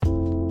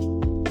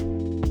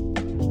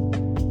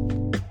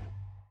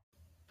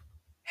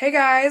Hey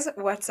guys,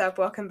 what's up?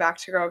 Welcome back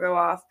to Girl Go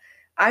Off.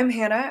 I'm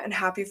Hannah and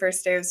happy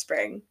first day of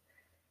spring.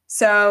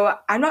 So,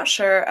 I'm not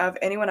sure of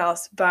anyone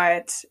else,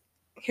 but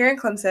here in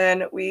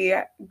Clemson, we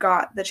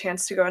got the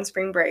chance to go on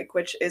spring break,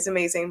 which is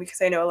amazing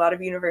because I know a lot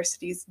of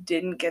universities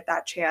didn't get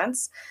that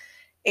chance.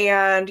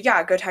 And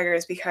yeah, go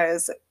Tigers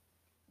because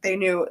they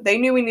knew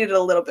we needed a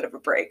little bit of a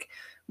break.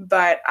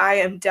 But I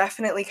am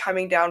definitely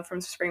coming down from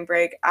spring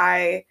break.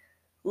 I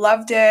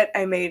loved it.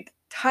 I made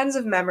tons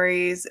of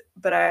memories,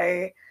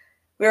 but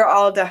we were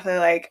all definitely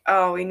like,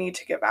 oh, we need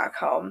to get back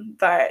home.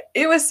 But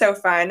it was so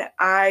fun.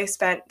 I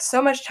spent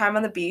so much time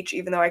on the beach,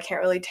 even though I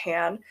can't really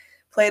tan.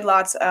 Played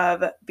lots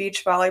of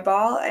beach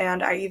volleyball,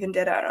 and I even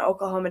did an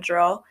Oklahoma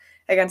drill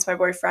against my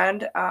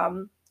boyfriend.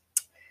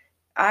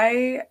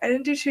 I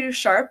didn't do too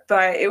sharp,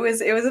 but it was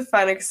a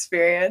fun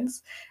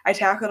experience. I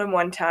tackled him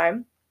one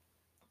time.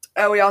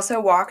 We also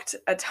walked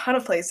a ton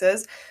of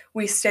places.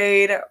 We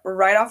stayed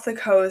right off the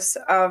coast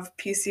of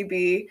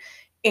PCB,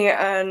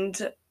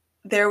 and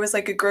there was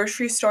like a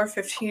grocery store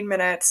 15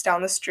 minutes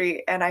down the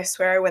street, and I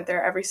swear I went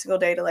there every single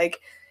day to like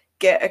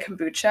get a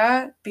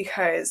kombucha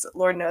because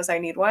Lord knows I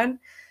need one.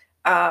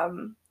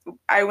 Um,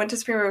 I went to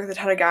spring break with a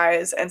ton of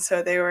guys, and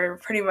so they were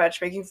pretty much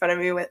making fun of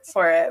me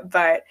for it,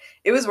 but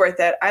it was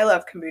worth it. I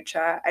love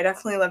kombucha. I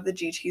definitely love the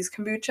GT's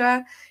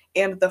kombucha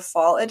and the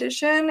fall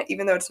edition,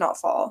 even though it's not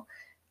fall.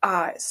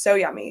 So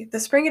yummy. The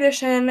spring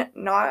edition,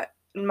 not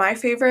my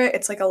favorite.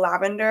 It's like a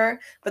lavender,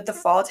 but the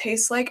fall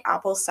tastes like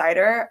apple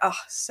cider. Oh,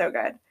 so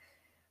good.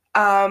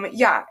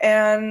 Yeah,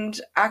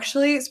 and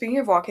actually, speaking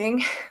of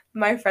walking,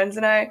 my friends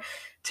and I,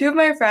 two of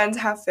my friends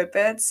have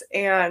Fitbits,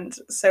 and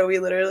so we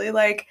literally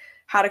like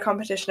had a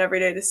competition every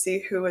day to see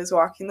who was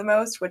walking the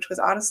most, which was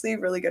honestly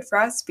really good for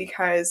us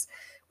because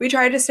we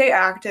tried to stay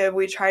active,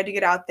 we tried to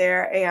get out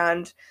there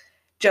and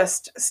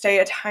just stay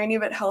a tiny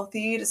bit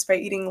healthy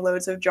despite eating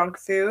loads of junk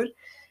food.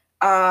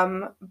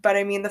 But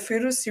I mean, the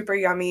food was super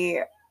yummy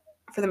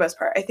for the most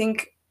part. I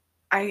think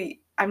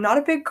I'm not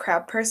a big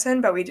crab person,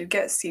 but we did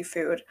get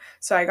seafood,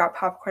 so I got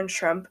popcorn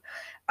shrimp.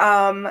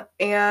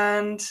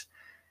 And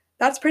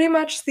that's pretty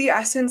much the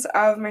essence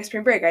of my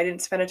spring break. I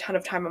didn't spend a ton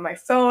of time on my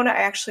phone. I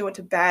actually went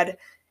to bed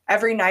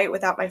every night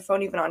without my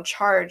phone even on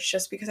charge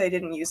just because I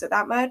didn't use it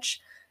that much.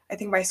 I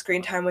think my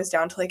screen time was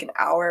down to like an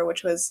hour,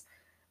 which was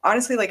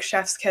honestly like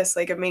chef's kiss,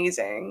 like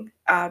amazing,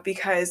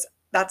 because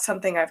that's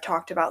something I've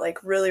talked about,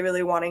 like really,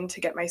 really wanting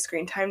to get my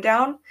screen time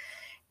down.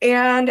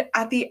 And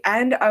at the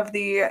end of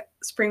the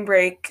spring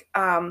break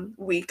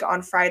week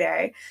on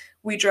Friday,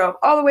 we drove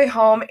all the way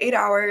home, 8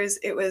 hours.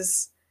 It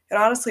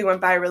honestly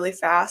went by really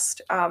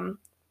fast.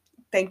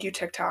 Thank you,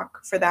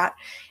 TikTok, for that.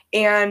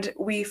 And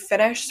we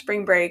finished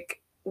spring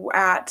break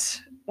at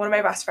one of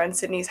my best friends,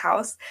 Sydney's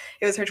house.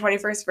 It was her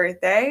 21st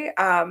birthday.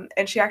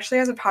 And she actually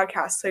has a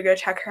podcast, so go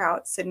check her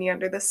out, Sydney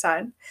Under the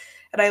Sun.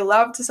 And I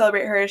love to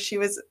celebrate her. She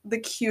was the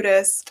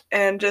cutest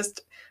and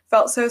just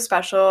felt so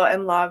special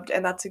and loved.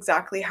 And that's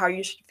exactly how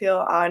you should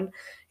feel on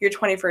your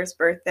 21st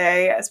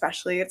birthday,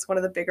 especially it's one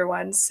of the bigger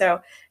ones. So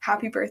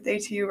happy birthday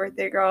to you,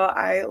 birthday girl.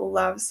 I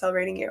love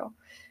celebrating you.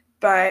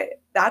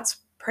 But that's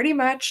pretty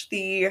much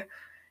the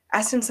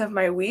essence of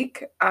my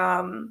week.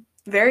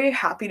 Very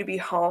happy to be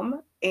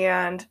home,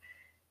 and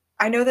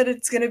I know that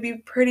it's going to be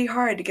pretty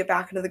hard to get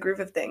back into the groove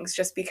of things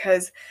just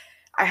because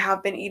I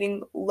have been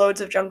eating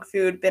loads of junk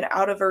food, been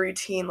out of a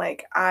routine.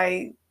 Like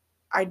I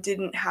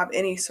didn't have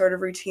any sort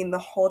of routine the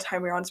whole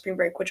time we were on spring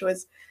break, which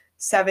was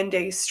 7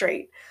 days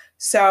straight.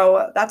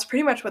 So that's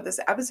pretty much what this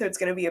episode's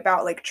going to be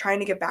about, like trying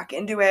to get back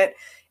into it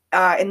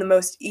in the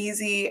most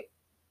easy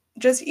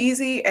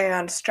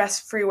and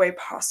stress-free way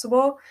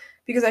possible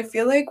because I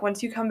feel like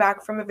once you come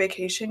back from a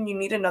vacation, you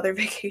need another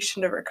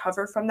vacation to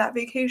recover from that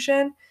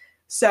vacation.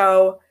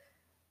 So,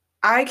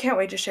 I can't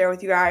wait to share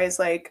with you guys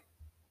like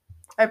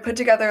I put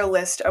together a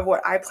list of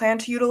what I plan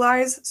to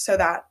utilize so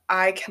that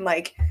I can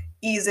like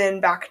ease in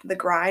back to the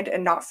grind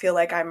and not feel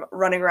like I'm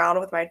running around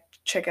with my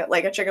chicken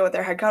like a chicken with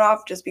their head cut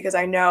off just because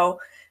I know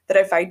that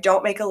if I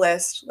don't make a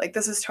list, like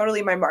this is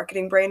totally my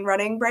marketing brain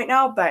running right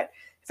now, but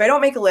if I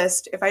don't make a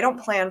list, if I don't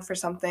plan for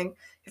something,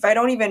 if I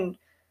don't even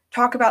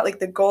talk about like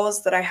the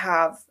goals that I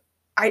have,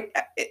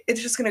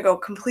 it's just going to go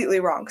completely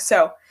wrong.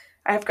 So,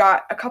 I've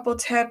got a couple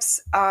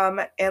tips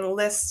and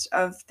lists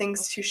of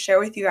things to share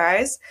with you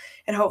guys,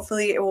 and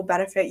hopefully it will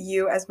benefit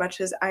you as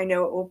much as I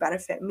know it will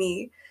benefit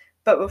me.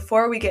 But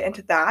before we get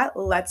into that,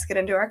 let's get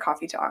into our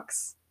coffee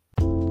talks.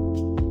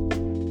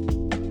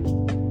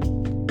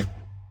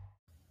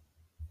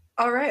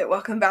 All right,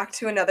 welcome back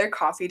to another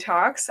Coffee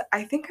Talks.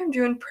 I think I'm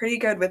doing pretty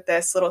good with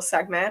this little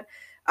segment,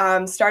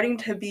 starting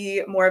to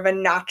be more of a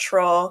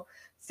natural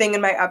thing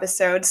in my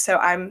episodes, so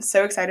I'm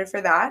so excited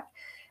for that.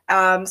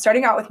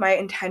 Starting out with my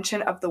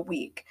intention of the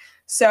week.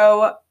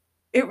 So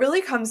it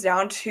really comes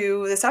down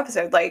to this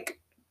episode, like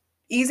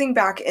easing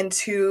back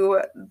into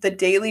the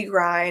daily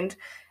grind.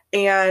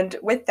 And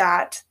with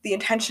that, the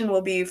intention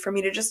will be for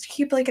me to just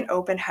keep like an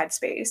open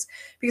headspace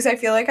because I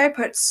feel like I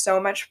put so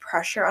much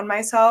pressure on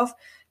myself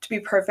to be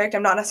perfect.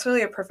 I'm not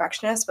necessarily a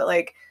perfectionist, but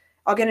like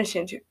I'll get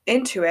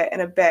into it in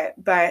a bit.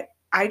 But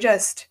I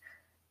just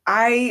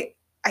I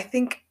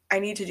think I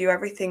need to do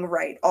everything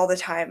right all the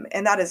time,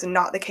 and that is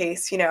not the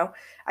case.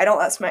 I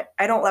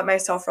don't let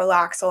myself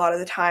relax a lot of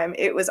the time.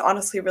 It was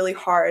honestly really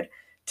hard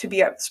to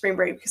be at spring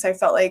break because I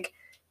felt like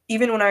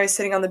even when I was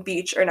sitting on the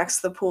beach or next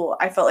to the pool,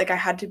 I felt like I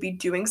had to be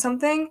doing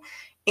something,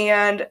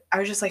 and I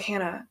was just like,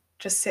 Hannah,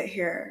 just sit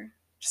here,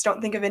 just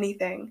don't think of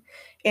anything.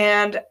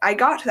 And I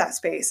got to that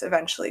space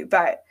eventually,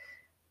 but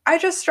I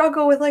just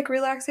struggle with like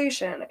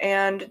relaxation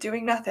and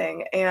doing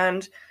nothing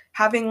and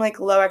having like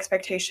low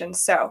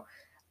expectations. So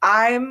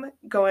I'm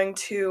going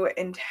to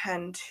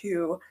intend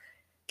to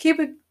keep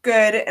a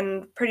good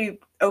and pretty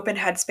open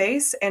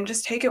headspace and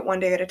just take it one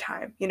day at a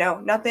time.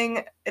 Nothing,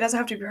 it doesn't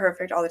have to be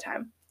perfect all the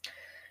time.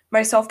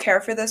 My self care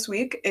for this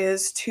week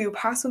is to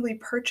possibly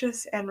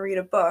purchase and read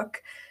a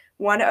book.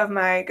 One of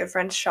my good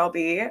friends,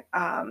 Shelby,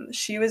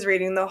 she was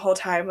reading the whole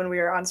time when we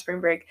were on spring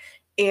break,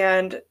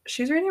 and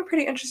she was reading a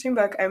pretty interesting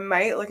book. I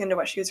might look into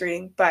what she was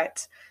reading,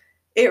 but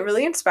it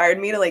really inspired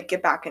me to like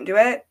get back into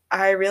it.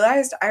 I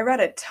realized I read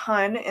a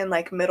ton in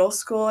like middle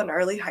school and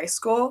early high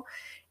school,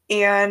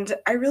 and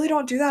I really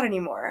don't do that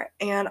anymore.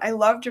 And I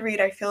love to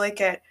read. I feel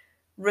like it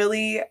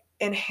really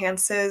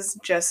enhances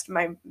just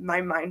my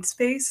mind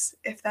space,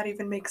 if that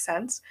even makes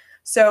sense.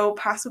 So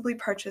possibly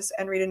purchase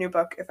and read a new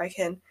book if I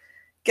can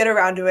get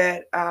around to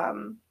it.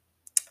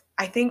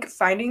 I think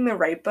finding the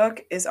right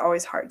book is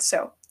always hard.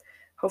 So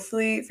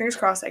hopefully, fingers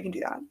crossed, I can do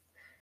that.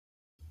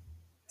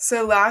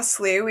 So,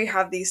 lastly, we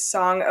have the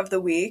song of the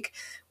week,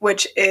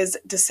 which is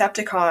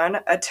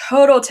Decepticon, a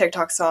total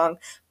TikTok song,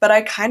 but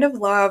I kind of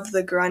love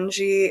the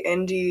grungy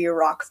indie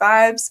rock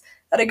vibes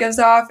that it gives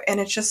off, and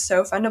it's just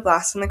so fun to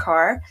blast in the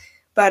car.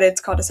 But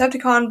it's called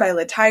Decepticon by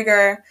Lid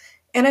Tiger,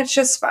 and it's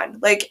just fun.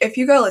 Like, if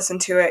you go listen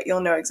to it,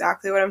 you'll know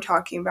exactly what I'm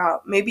talking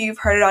about. Maybe you've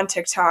heard it on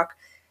TikTok,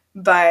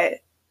 but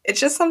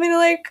it's just something to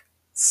like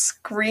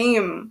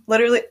scream.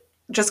 Literally,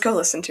 just go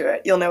listen to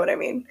it. You'll know what I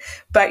mean.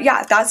 But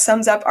yeah, that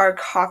sums up our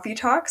coffee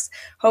talks.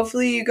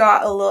 Hopefully, you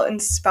got a little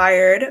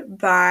inspired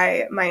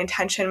by my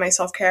intention, my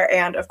self care,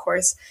 and of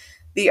course,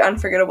 the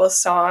unforgettable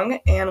song.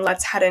 And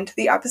let's head into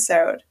the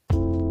episode.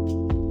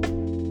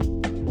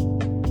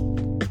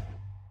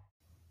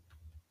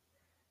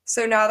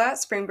 So now that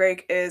spring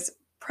break is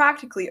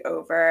practically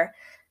over,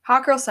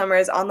 Hot Girl Summer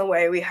is on the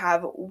way. We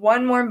have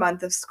one more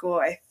month of school,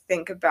 I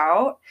think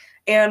about,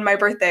 and my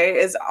birthday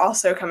is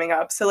also coming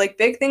up. So, like,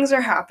 big things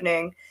are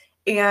happening.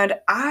 And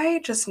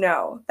I just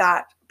know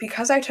that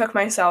because I took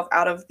myself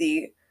out of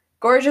the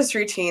gorgeous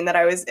routine that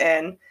I was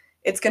in,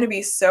 it's going to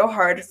be so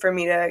hard for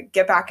me to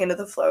get back into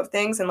the flow of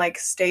things and like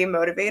stay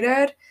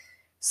motivated.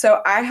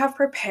 So I have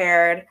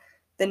prepared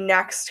the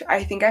next,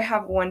 I think I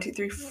have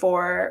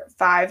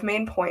 5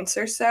 main points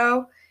or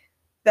so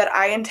that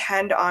I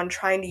intend on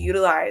trying to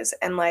utilize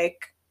and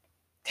like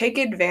take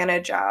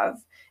advantage of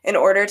in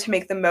order to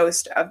make the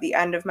most of the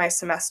end of my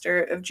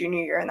semester of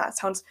junior year. And that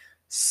sounds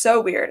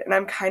so weird. And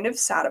I'm kind of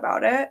sad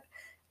about it.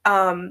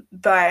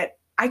 But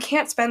I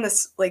can't spend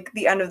this, like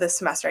the end of this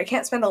semester, I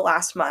can't spend the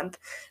last month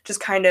just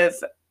kind of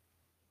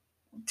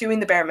doing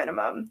the bare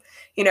minimum.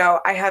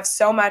 I have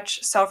so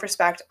much self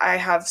respect, I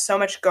have so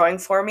much going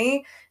for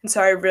me. And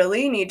so I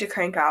really need to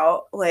crank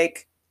out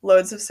like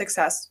loads of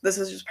success. This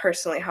is just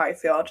personally how I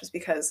feel, just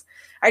because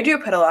I do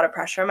put a lot of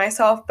pressure on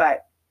myself,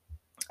 but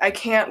I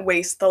can't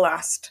waste the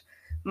last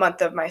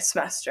month of my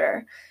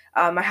semester.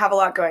 I have a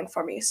lot going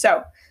for me.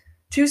 So,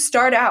 to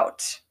start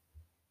out,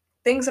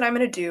 things that I'm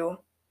going to do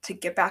to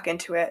get back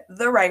into it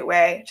the right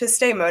way, to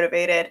stay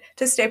motivated,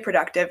 to stay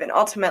productive, and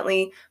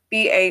ultimately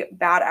be a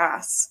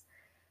badass.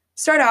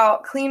 Start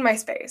out, clean my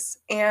space.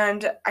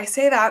 And I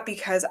say that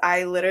because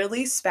I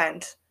literally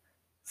spent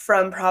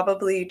from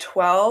probably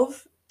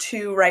 12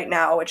 to right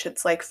now, which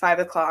it's like 5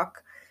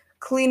 o'clock,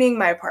 cleaning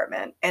my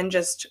apartment and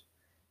just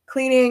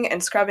cleaning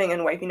and scrubbing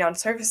and wiping down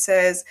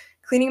surfaces,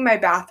 cleaning my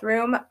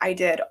bathroom. I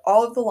did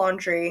all of the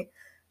laundry.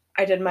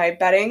 I did my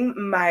bedding,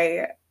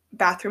 my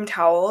bathroom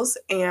towels,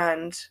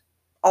 and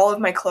all of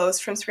my clothes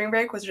from spring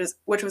break,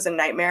 which was a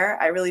nightmare.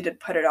 I really did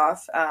put it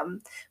off.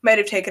 Might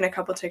have taken a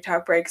couple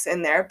TikTok breaks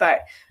in there,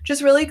 but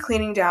just really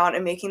cleaning down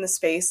and making the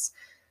space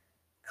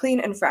clean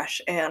and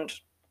fresh and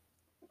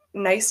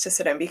nice to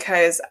sit in,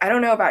 because I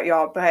don't know about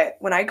y'all, but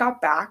when I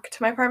got back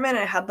to my apartment,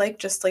 it had like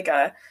just like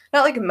a,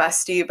 not like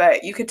musty,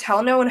 but you could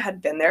tell no one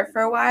had been there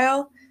for a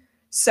while.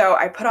 So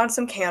I put on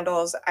some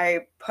candles, I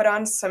put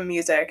on some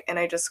music, and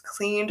I just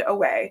cleaned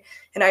away.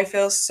 And I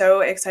feel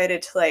so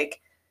excited to like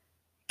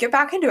get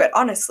back into it,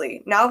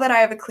 honestly. Now that I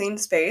have a clean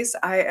space,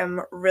 I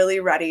am really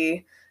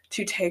ready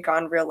to take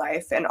on real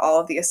life and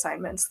all of the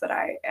assignments that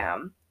I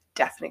am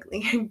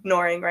definitely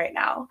ignoring right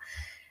now.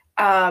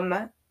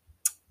 Um,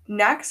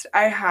 Next,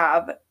 I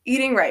have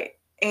eating right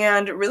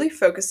and really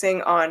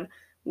focusing on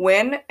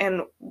when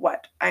and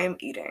what I am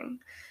eating.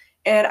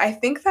 And I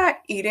think that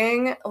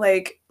eating,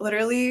 like,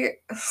 literally,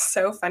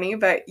 so funny,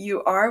 but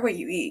you are what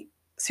you eat.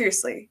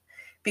 Seriously.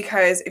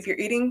 Because if you're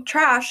eating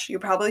trash, you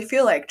probably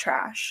feel like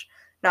trash.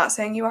 Not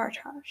saying you are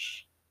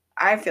trash.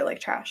 I feel like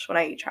trash when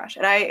I eat trash.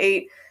 And I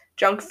ate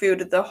junk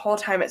food the whole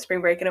time at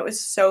spring break, and it was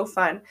so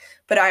fun.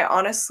 But I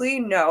honestly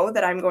know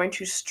that I'm going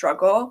to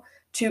struggle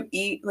to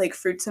eat like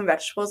fruits and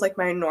vegetables, like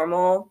my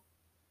normal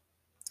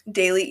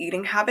daily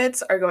eating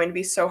habits are going to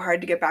be so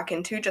hard to get back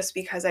into just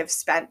because I've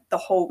spent the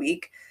whole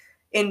week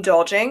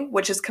indulging,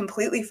 which is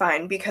completely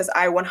fine because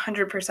I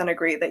 100%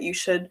 agree that you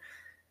should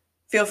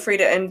feel free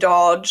to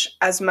indulge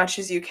as much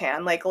as you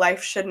can. Like,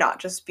 life should not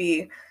just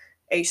be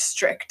a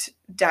strict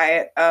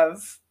diet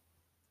of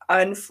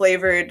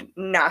unflavored,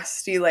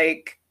 nasty,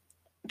 like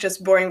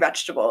just boring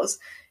vegetables.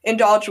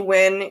 Indulge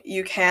when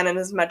you can and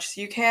as much as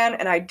you can,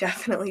 and I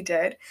definitely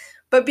did.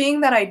 But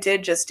being that I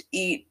did just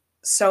eat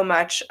so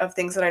much of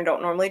things that I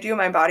don't normally do,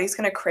 my body's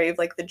going to crave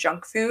like the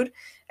junk food.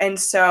 And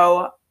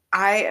so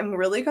I am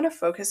really going to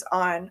focus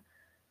on,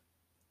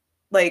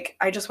 like,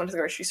 I just went to the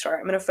grocery store.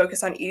 I'm going to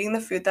focus on eating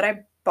the food that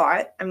I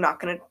bought. I'm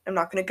not going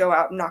to go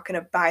out. I'm not going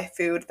to buy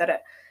food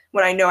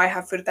when I know I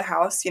have food at the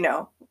house,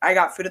 I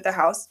got food at the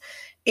house.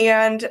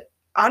 And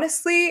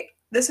honestly,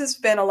 this has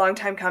been a long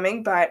time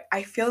coming, but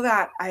I feel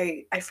that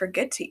I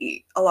forget to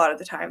eat a lot of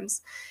the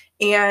times.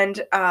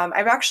 And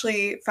I've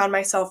actually found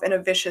myself in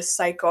a vicious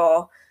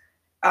cycle.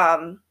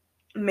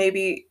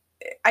 Maybe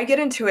I get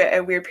into it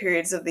at weird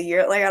periods of the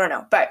year, like, I don't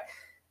know, but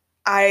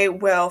I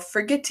will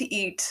forget to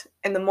eat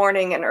in the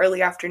morning and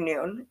early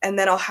afternoon, and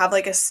then I'll have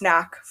like a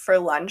snack for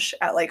lunch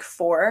at like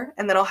 4,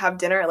 and then I'll have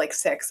dinner at like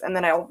 6, and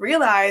then I'll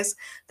realize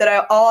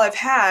that all I've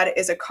had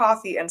is a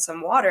coffee and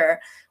some water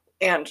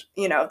and,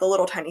 the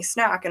little tiny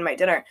snack in my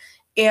dinner.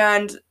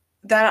 And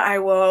then I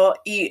will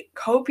eat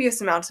copious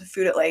amounts of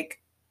food at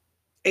like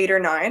 8 or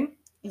 9,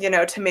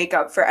 to make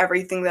up for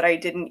everything that I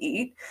didn't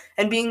eat.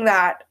 And being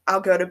that I'll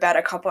go to bed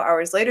a couple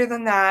hours later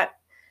than that,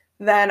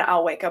 then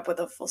I'll wake up with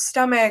a full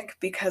stomach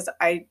because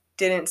I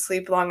didn't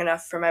sleep long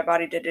enough for my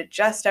body to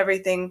digest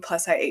everything,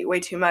 plus I ate way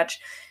too much.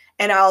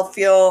 And I'll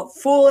feel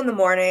full in the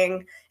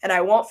morning and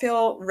I won't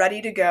feel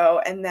ready to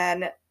go. And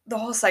then the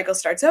whole cycle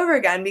starts over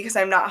again because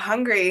I'm not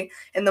hungry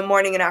in the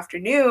morning and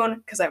afternoon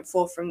because I'm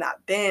full from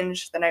that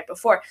binge the night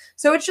before.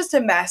 So it's just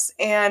a mess.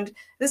 And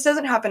this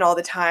doesn't happen all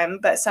the time,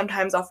 but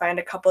sometimes I'll find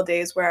a couple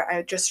days where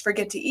I just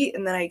forget to eat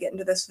and then I get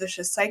into this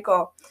vicious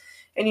cycle.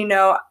 And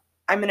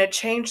I'm going to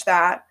change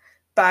that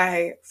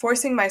by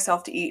forcing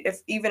myself to eat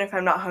even if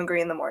I'm not hungry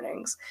in the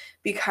mornings.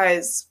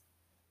 Because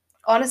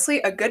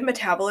honestly, if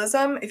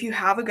you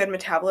have a good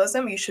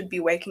metabolism, you should be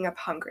waking up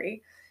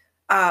hungry.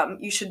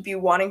 You should be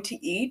wanting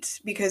to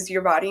eat because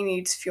your body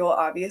needs fuel,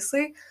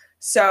 obviously.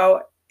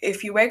 So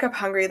if you wake up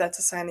hungry, that's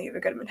a sign that you have a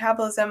good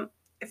metabolism.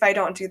 If I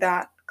don't do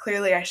that,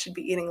 clearly I should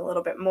be eating a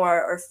little bit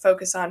more or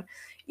focus on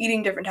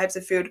eating different types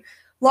of food.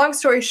 Long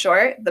story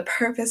short, the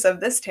purpose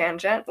of this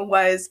tangent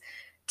was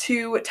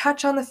to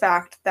touch on the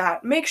fact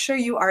that make sure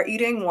you are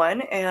eating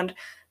and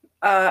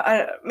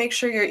make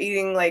sure you're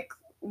eating like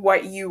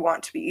what you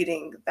want to be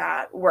eating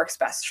that works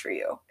best for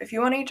you. If you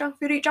want to eat junk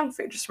food, eat junk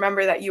food. Just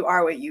remember that you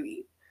are what you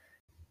eat.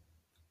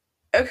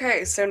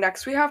 Okay, so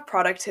next we have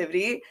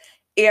productivity.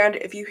 And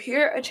if you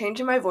hear a change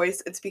in my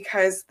voice, it's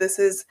because this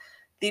is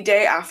the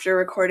day after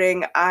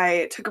recording.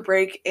 I took a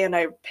break and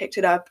I picked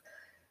it up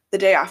the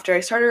day after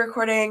I started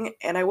recording,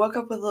 and I woke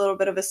up with a little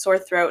bit of a sore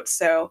throat,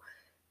 so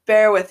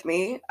bear with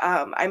me.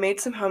 I made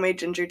some homemade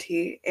ginger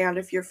tea, and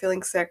if you're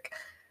feeling sick,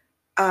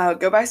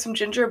 go buy some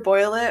ginger,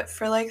 boil it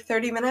for like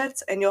 30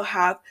 minutes, and you'll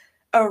have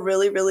a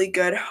really, really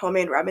good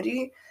homemade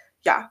remedy.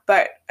 Yeah,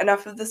 but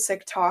enough of the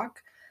sick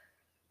talk.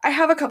 I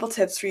have a couple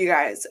tips for you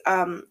guys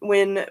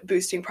when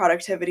boosting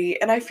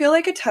productivity, and I feel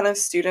like a ton of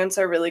students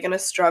are really going to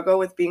struggle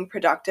with being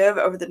productive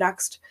over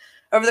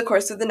the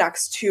course of the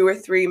next 2 or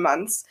 3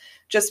 months,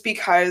 just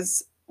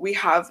because we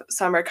have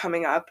summer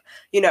coming up.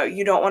 You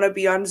don't want to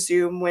be on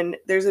Zoom when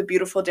there's a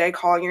beautiful day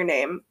calling your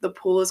name, the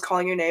pool is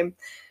calling your name,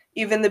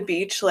 even the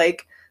beach.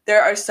 Like,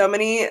 there are so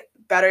many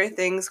better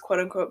things, quote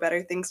unquote,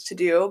 better things to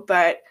do,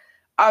 but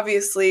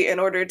obviously, in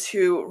order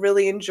to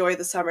really enjoy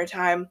the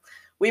summertime,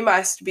 we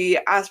must be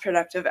as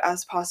productive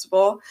as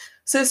possible.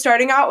 So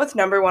starting out with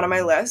number 1 on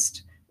my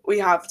list, we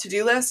have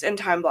to-do list and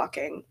time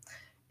blocking.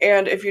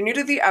 And if you're new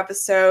to the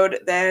episode,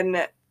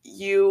 then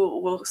you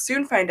will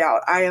soon find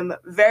out I am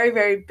very,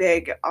 very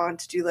big on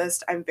to-do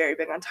list. I'm very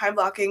big on time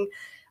blocking.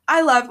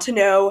 I love to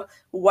know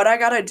what I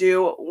gotta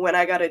do when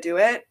I gotta do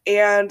it.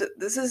 And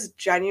this is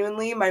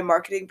genuinely my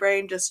marketing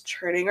brain just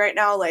churning right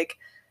now. Like,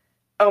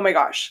 oh my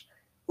gosh,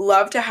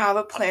 love to have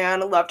a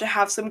plan, love to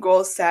have some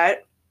goals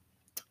set.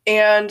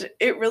 And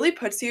it really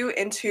puts you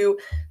into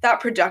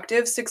that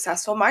productive,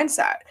 successful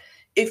mindset.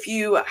 If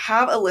you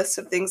have a list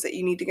of things that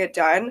you need to get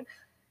done,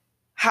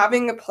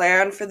 having a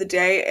plan for the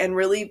day and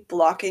really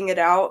blocking it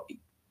out,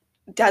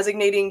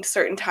 designating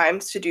certain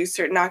times to do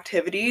certain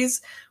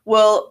activities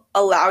will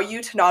allow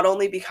you to not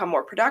only become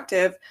more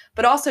productive,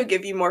 but also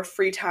give you more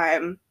free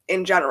time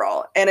in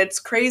general. And it's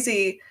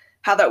crazy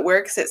how that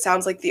works. It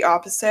sounds like the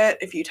opposite.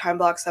 If you time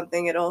block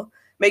something, it'll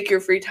make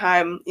your free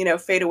time,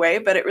 fade away,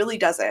 but it really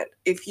doesn't.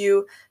 If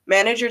you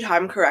manage your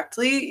time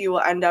correctly, you will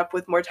end up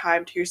with more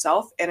time to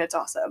yourself, and it's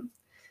awesome.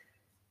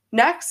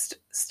 Next,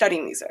 study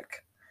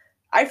music.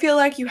 I feel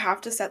like you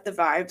have to set the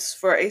vibes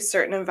for a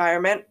certain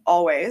environment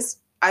always.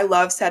 I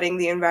love setting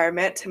the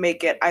environment to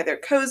make it either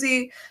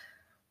cozy,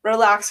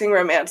 relaxing,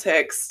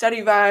 romantic,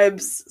 study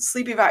vibes,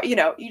 sleepy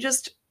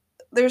vibe.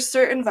 There's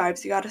certain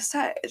vibes you gotta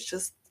set. It's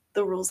just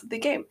the rules of the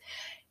game.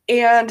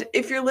 And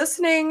if you're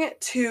listening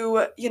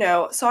to,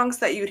 songs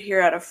that you'd hear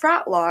at a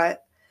frat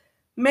lot,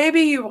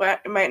 maybe you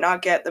might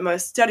not get the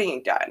most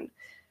studying done.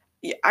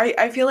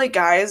 I feel like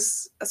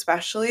guys,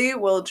 especially,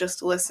 will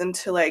just listen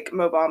to like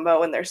Mo Bamba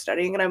when they're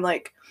studying, and I'm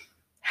like,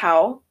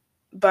 how?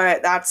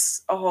 But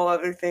that's a whole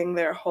other thing.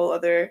 They're a whole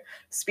other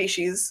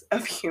species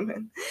of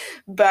human.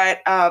 But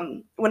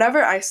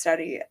whenever I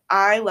study,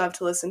 I love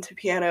to listen to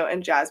piano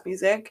and jazz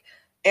music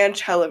and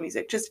cello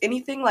music. Just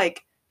anything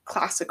like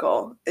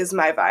classical is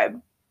my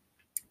vibe.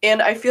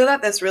 And I feel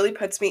that this really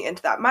puts me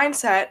into that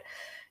mindset,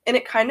 and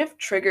it kind of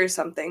triggers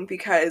something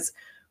because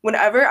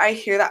whenever I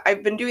hear that,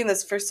 I've been doing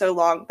this for so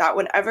long that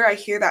whenever I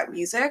hear that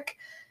music,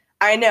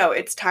 I know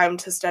it's time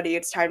to study,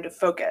 it's time to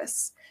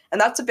focus. And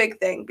that's a big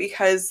thing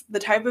because the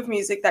type of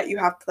music that you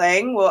have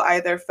playing will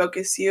either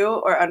focus you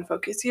or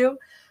unfocus you.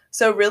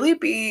 So really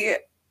be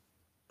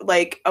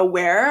like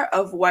aware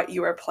of what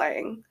you are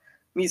playing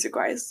music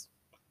wise.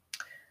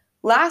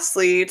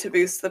 Lastly, to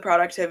boost the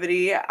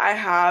productivity, I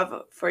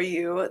have for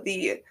you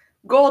the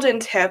golden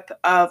tip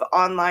of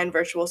online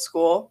virtual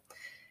school,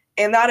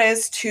 and that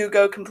is to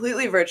go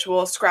completely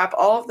virtual, scrap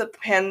all of the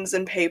pens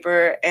and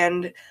paper,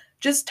 and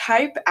just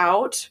type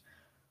out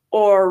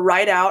or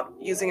write out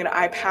using an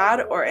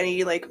iPad or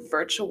any like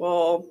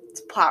virtual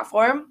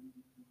platform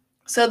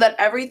so that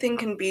everything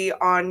can be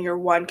on your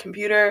one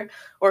computer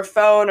or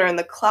phone or in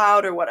the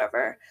cloud or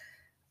whatever.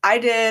 I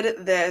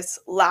did this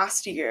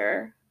last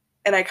year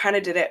and I kind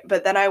of did it,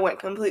 but then I went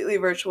completely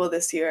virtual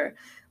this year.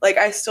 Like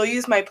I still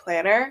use my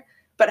planner,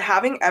 but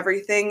having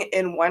everything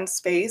in one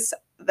space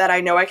that I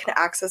know I can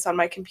access on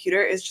my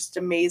computer is just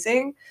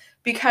amazing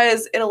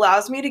because it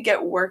allows me to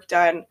get work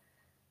done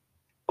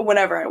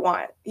whenever I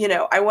want.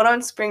 I went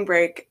on spring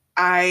break.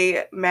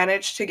 I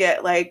managed to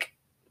get like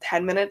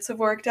 10 minutes of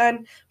work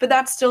done, but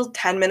that's still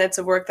 10 minutes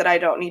of work that I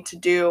don't need to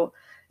do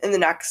in the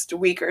next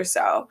week or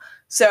so.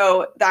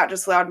 So that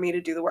just allowed me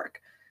to do the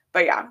work.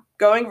 But yeah,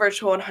 going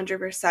virtual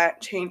 100%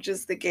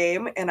 changes the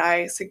game, and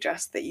I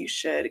suggest that you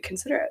should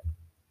consider it.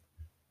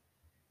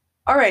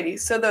 Alrighty,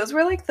 so those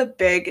were like the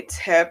big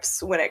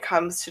tips when it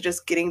comes to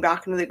just getting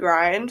back into the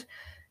grind.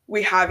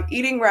 We have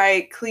eating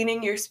right,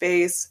 cleaning your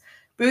space,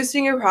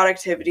 boosting your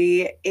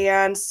productivity.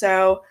 And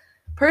so,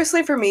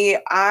 personally, for me,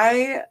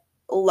 I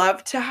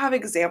love to have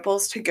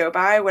examples to go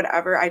by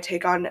whenever I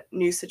take on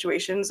new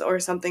situations or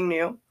something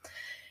new.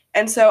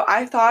 And so,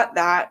 I thought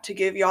that to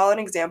give y'all an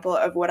example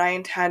of what I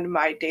intend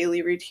my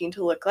daily routine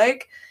to look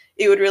like,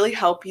 it would really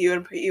help you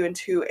and put you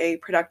into a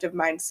productive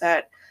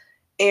mindset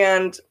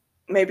and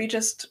maybe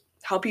just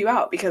help you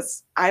out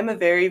because I'm a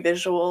very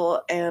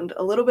visual and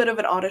a little bit of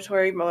an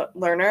auditory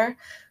learner.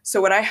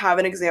 So when I have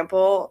an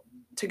example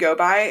to go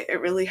by,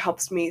 it really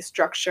helps me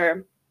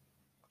structure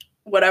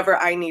whatever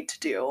I need to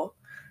do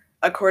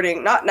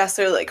according, not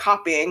necessarily like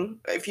copying.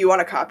 If you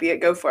want to copy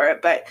it, go for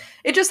it, but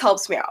it just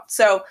helps me out.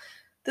 So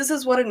this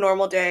is what a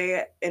normal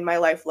day in my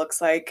life looks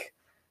like.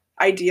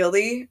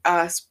 Ideally,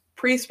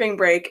 pre-spring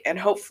break and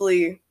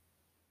hopefully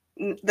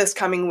this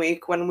coming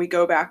week when we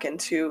go back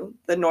into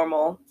the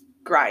normal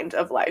grind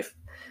of life.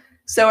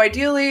 So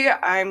ideally,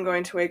 I'm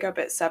going to wake up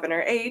at 7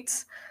 or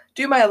 8,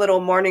 do my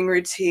little morning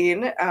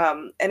routine.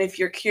 And if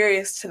you're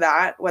curious to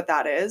that, what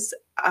that is,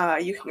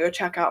 you can go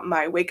check out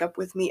my Wake Up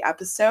With Me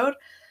episode.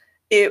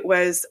 It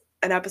was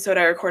an episode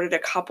I recorded a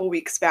couple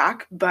weeks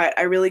back, but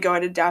I really go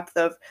into depth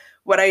of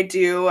what I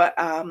do,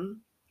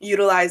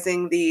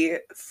 utilizing the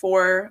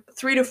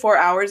 3 to 4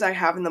 hours I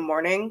have in the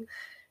morning,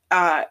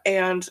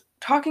 and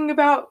talking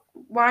about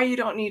why you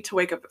don't need to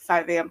wake up at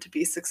 5 a.m. to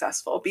be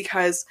successful,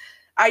 because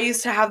I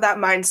used to have that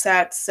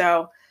mindset.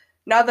 So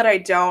now that I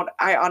don't,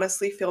 I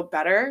honestly feel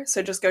better.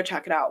 So just go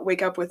check it out.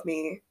 Wake Up With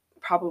Me,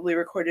 probably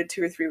recorded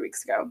 2 or 3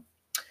 weeks ago.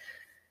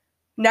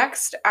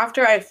 Next,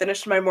 after I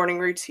finished my morning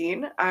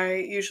routine, I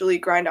usually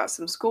grind out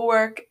some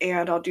schoolwork,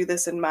 and I'll do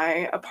this in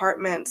my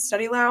apartment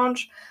study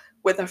lounge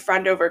with a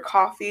friend over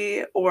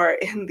coffee or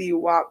in the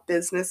WAP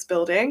business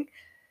building.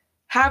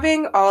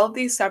 Having all of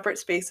these separate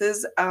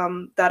spaces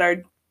that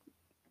are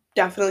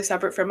definitely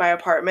separate from my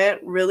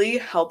apartment really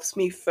helps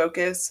me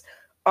focus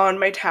on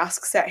my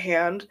tasks at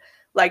hand.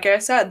 Like I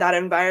said, that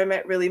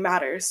environment really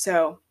matters.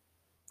 So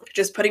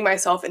just putting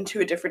myself into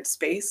a different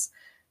space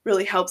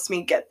really helps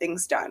me get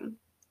things done.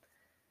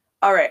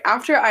 All right,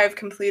 after I've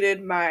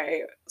completed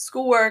my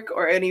schoolwork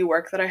or any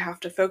work that I have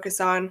to focus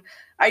on,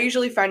 I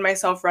usually find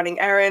myself running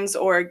errands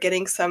or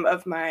getting some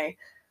of my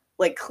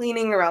like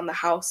cleaning around the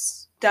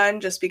house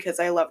done just because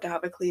I love to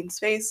have a clean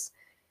space.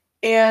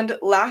 And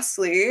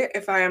lastly,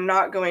 if I am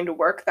not going to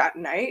work that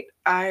night,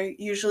 I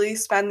usually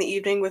spend the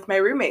evening with my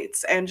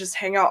roommates and just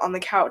hang out on the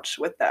couch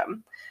with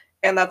them.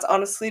 And that's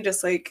honestly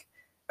just like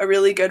a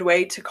really good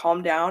way to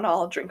calm down.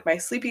 I'll drink my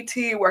sleepy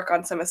tea, work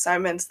on some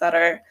assignments that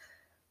are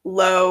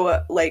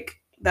low, like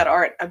that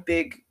aren't a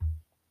big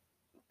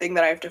thing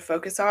that I have to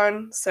focus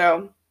on.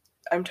 So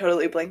I'm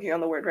totally blanking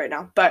on the word right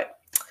now. But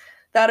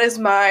that is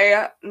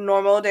my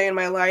normal day in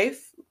my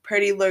life.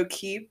 Pretty low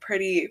key,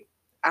 pretty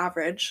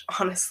average,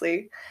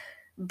 honestly.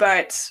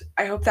 But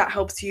I hope that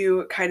helps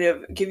you kind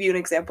of give you an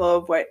example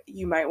of what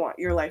you might want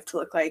your life to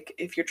look like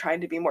if you're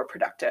trying to be more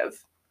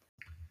productive.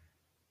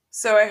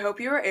 So I hope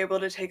you were able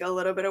to take a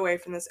little bit away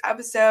from this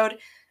episode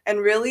and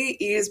really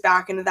ease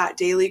back into that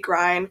daily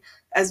grind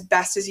as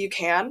best as you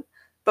can.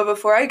 But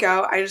before I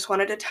go, I just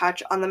wanted to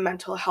touch on the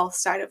mental health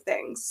side of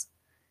things.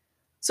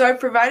 So I've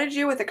provided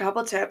you with a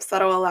couple tips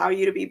that will allow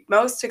you to be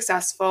most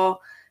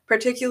successful,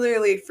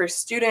 particularly for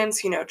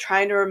students,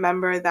 trying to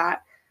remember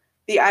that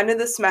the end of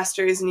the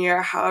semester is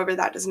near. However,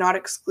 that does not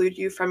exclude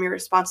you from your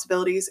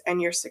responsibilities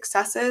and your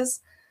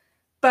successes.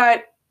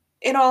 But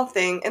in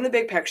the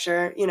big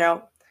picture,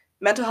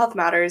 mental health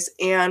matters.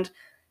 And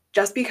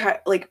just because,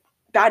 like,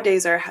 bad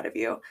days are ahead of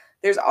you,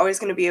 there's always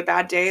going to be a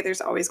bad day.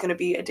 There's always going to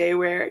be a day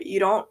where you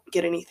don't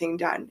get anything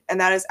done. And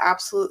that is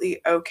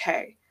absolutely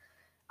okay.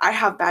 I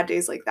have bad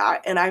days like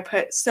that. And I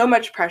put so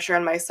much pressure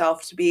on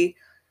myself to be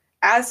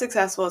as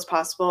successful as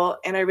possible.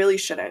 And I really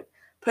shouldn't.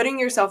 Putting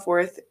your self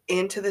worth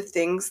into the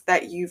things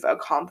that you've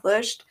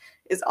accomplished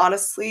is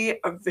honestly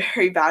a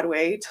very bad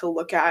way to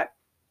look at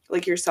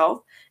like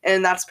yourself.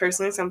 And that's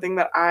personally something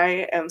that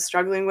I am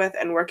struggling with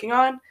and working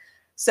on.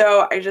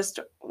 So I just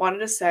wanted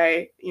to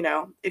say,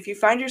 if you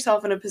find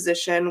yourself in a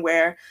position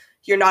where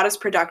you're not as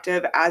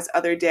productive as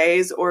other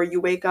days or you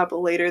wake up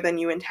later than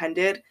you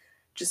intended,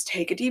 just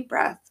take a deep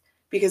breath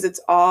because it's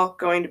all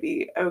going to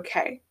be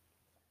okay.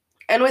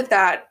 And with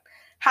that,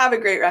 have a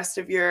great rest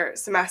of your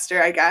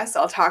semester, I guess.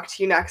 I'll talk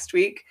to you next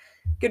week.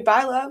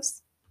 Goodbye, loves.